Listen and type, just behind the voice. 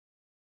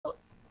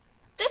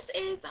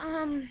is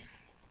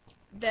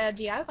the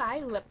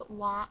DIY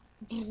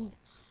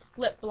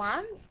lip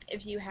balm,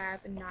 if you have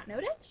not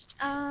noticed.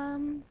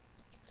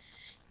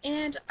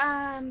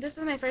 This is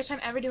my first time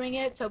ever doing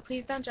it, so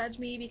please don't judge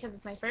me because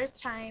it's my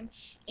first time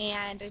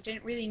and I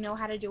didn't really know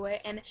how to do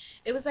it, and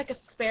it was like a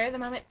spare of the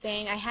moment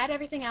thing. I had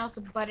everything else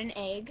but an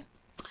egg.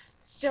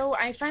 So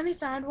I finally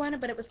found one,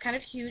 but it was kind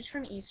of huge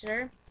from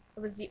Easter. It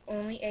was the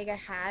only egg I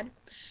had.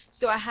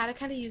 So I had to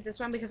kind of use this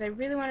one because I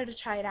really wanted to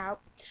try it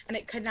out, and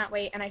it could not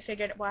wait, and I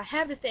figured, well, I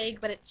have this egg,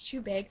 but it's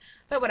too big.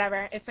 But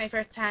whatever, it's my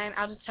first time.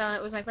 I'll just tell them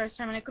it was my first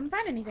time and I couldn't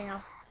find anything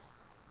else.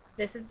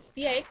 This is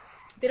the egg.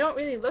 They don't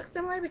really look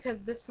similar because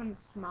this one's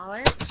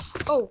smaller.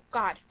 Oh,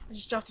 God, I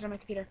just dropped it on my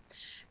computer.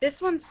 This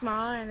one's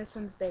smaller and this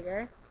one's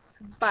bigger.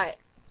 But,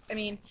 I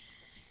mean,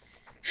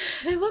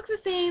 they look the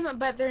same,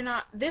 but they're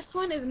not. This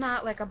one is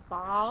not like a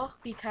ball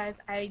because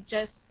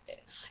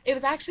it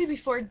was actually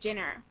before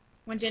dinner,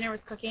 when dinner was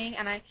cooking,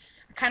 and I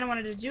kind of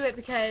wanted to do it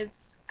because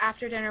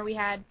after dinner we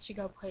had to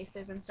go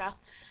places and stuff.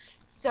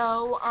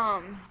 So,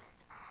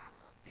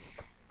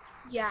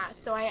 yeah,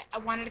 so I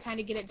wanted to kind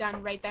of get it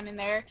done right then and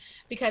there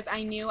because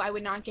I knew I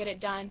would not get it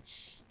done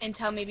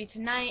until maybe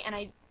tonight, and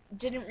I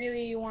didn't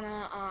really want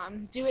to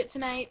do it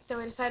tonight, so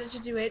I decided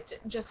to do it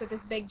just with this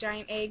big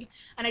giant egg,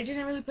 and I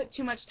didn't really put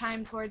too much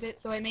time towards it,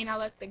 so it may not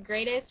look the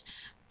greatest,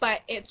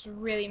 but it's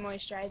really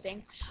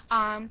moisturizing.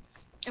 I'm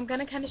going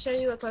to kind of show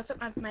you a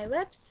close-up of my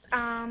lips.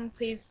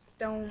 Please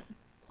don't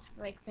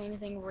like say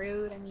anything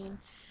rude. I mean,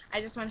 I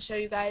just want to show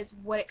you guys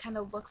what it kind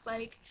of looks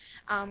like.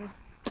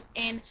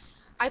 And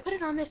I put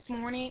it on this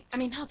morning. I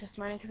mean, not this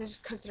morning because I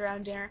just cooked it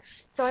around dinner.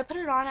 So I put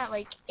it on at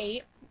like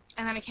 8,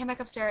 and then I came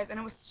back upstairs and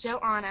it was still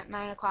on at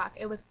 9 o'clock.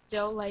 It was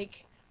still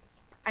like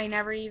I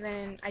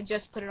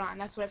just put it on.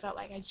 That's what it felt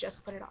like. I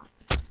just put it on.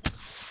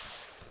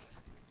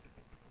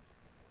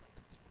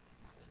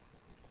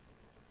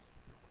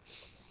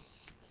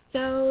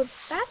 So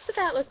that's what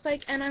that looks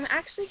like, and I'm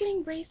actually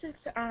getting braces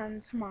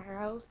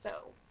tomorrow,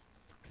 so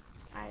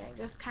I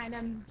just kind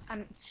of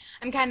I'm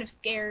kind of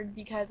scared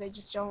because I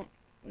just don't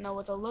know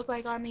what they'll look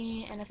like on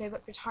me, and if they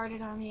look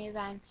retarded on me,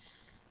 then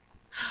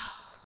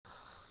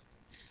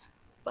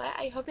but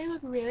I hope they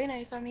look really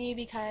nice on me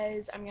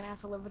because I'm gonna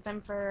have to live with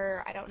them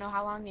for I don't know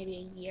how long, maybe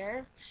a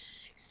year.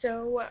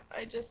 So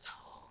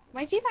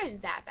my teeth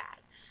aren't that bad,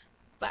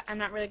 but I'm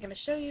not really going to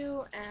show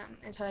you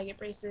until I get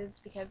braces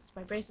because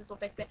my braces will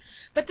fix it.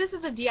 But this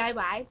is a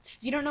DIY. If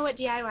you don't know what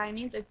DIY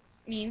means, it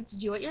means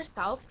do it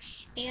yourself,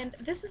 and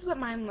this is what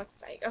mine looks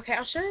like. Okay,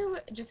 I'll show you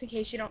just in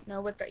case you don't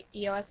know what the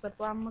EOS lip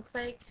balm looks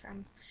like.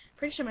 I'm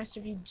pretty sure most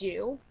of you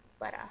do,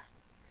 but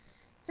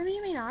some of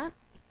you may not.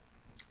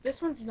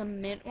 This one's the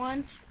mint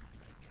one.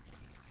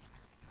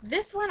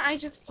 This one, I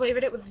just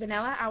flavored it with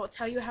vanilla. I will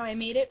tell you how I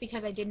made it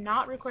because I did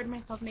not record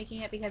myself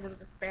making it because it was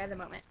a spare of the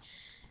moment.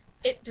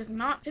 It does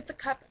not fit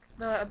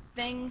the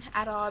thing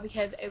at all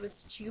because it was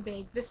too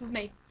big. This is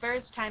my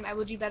first time. I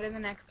will do better the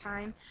next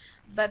time,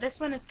 but this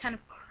one is kind of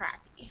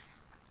crappy.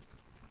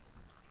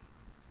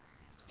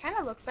 Kind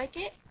of looks like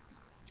it.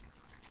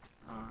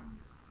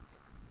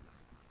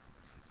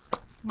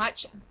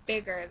 Much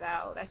bigger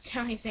though. That's the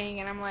only thing.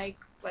 And I'm like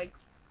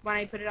when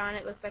I put it on,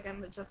 it looks like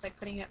I'm just like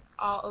putting it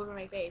all over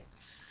my face.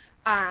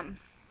 But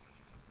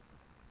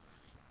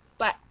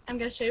I'm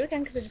gonna show you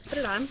again because I just put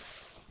it on.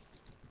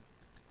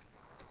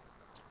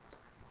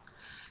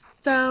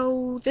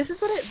 So this is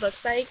what it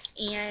looks like,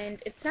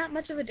 and it's not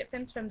much of a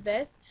difference from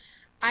this.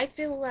 I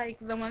feel like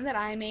the one that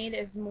I made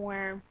is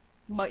more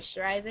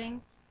moisturizing.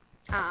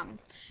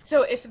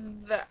 So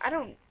I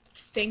don't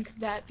think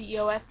that the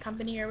EOS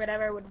company or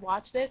whatever would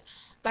watch this,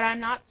 but I'm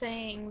not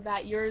saying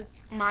that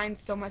mine's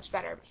so much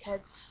better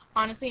because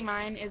honestly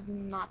mine is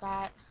not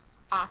that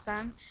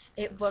awesome.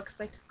 It looks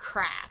like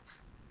crap.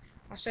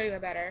 I'll show you a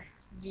better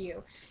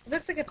view. It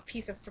looks like a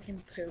piece of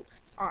freaking poop,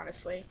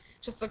 honestly.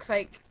 It just looks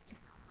like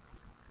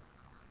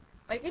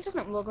it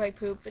doesn't look like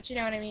poop, but you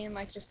know what I mean,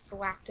 like just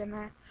slapped in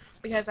there,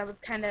 because I was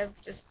kind of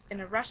just in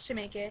a rush to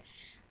make it.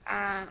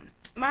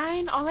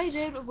 Mine, all I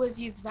did was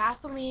use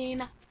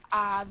Vaseline,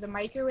 the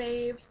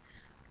microwave,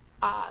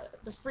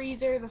 the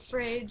freezer, the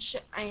fridge,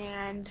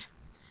 and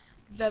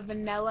the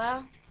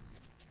vanilla,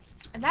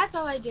 and that's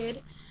all I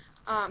did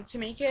to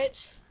make it.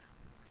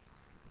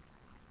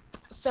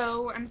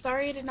 So I'm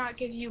sorry I did not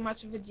give you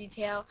much of a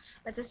detail,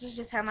 but this is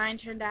just how mine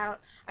turned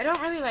out. I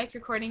don't really like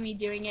recording me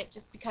doing it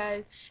just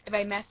because if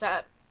I mess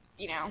up,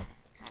 you know,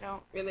 I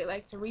don't really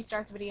like to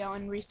restart the video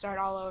and restart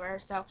all over,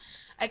 so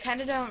I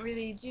kind of don't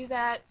really do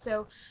that.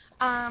 So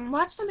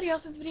watch somebody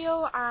else's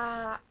video.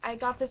 I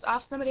got this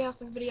off somebody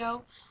else's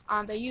video.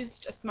 They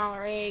used a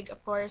smaller egg,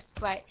 of course,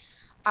 but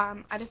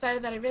I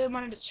decided that I really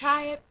wanted to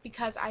try it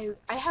because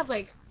I have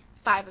like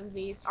 5 of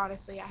these,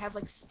 honestly. I have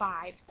like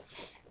 5.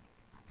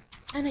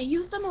 And I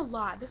use them a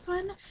lot. This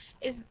one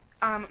is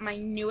my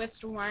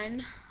newest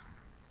one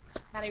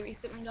that I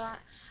recently got.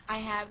 I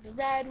have the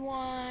red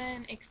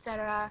one,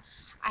 etc.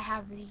 I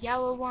have the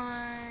yellow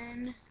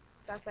one,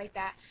 stuff like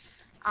that.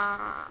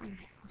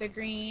 The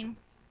green.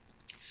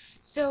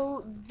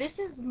 So this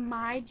is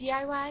my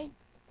DIY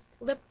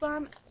lip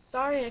balm.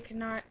 sorry I could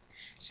not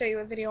show you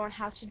a video on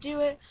how to do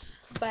it,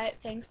 but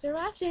thanks for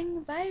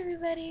watching. Bye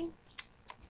everybody.